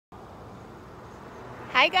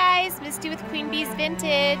Hi guys, Misty with Queen Bee's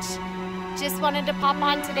Vintage. Just wanted to pop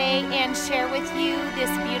on today and share with you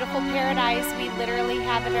this beautiful paradise we literally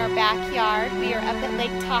have in our backyard. We are up at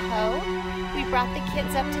Lake Tahoe. We brought the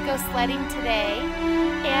kids up to go sledding today,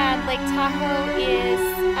 and Lake Tahoe is,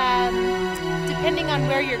 depending on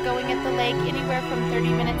where you're going at the lake, anywhere from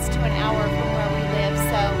 30 minutes to an hour from where we live.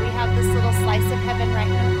 So we have this little slice of heaven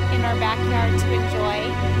right in our backyard to enjoy,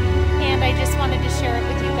 and I just wanted to share it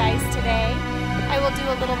with you guys today. I will do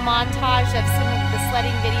a little montage of some of the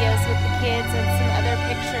sledding videos with the kids and some other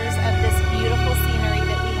pictures of this beautiful scenery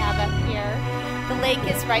that we have up here. The lake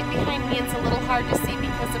is right behind me. It's a little hard to see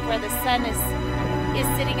because of where the sun is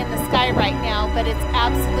sitting in the sky right now, but it's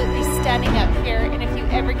absolutely stunning up here, and if you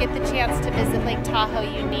ever get the chance to visit Lake Tahoe,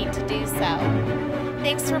 you need to do so.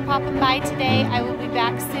 Thanks for popping by today. I will be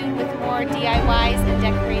back soon with more DIYs and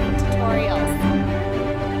decorating tutorials.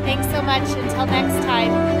 Thanks so much. Until next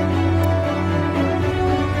time.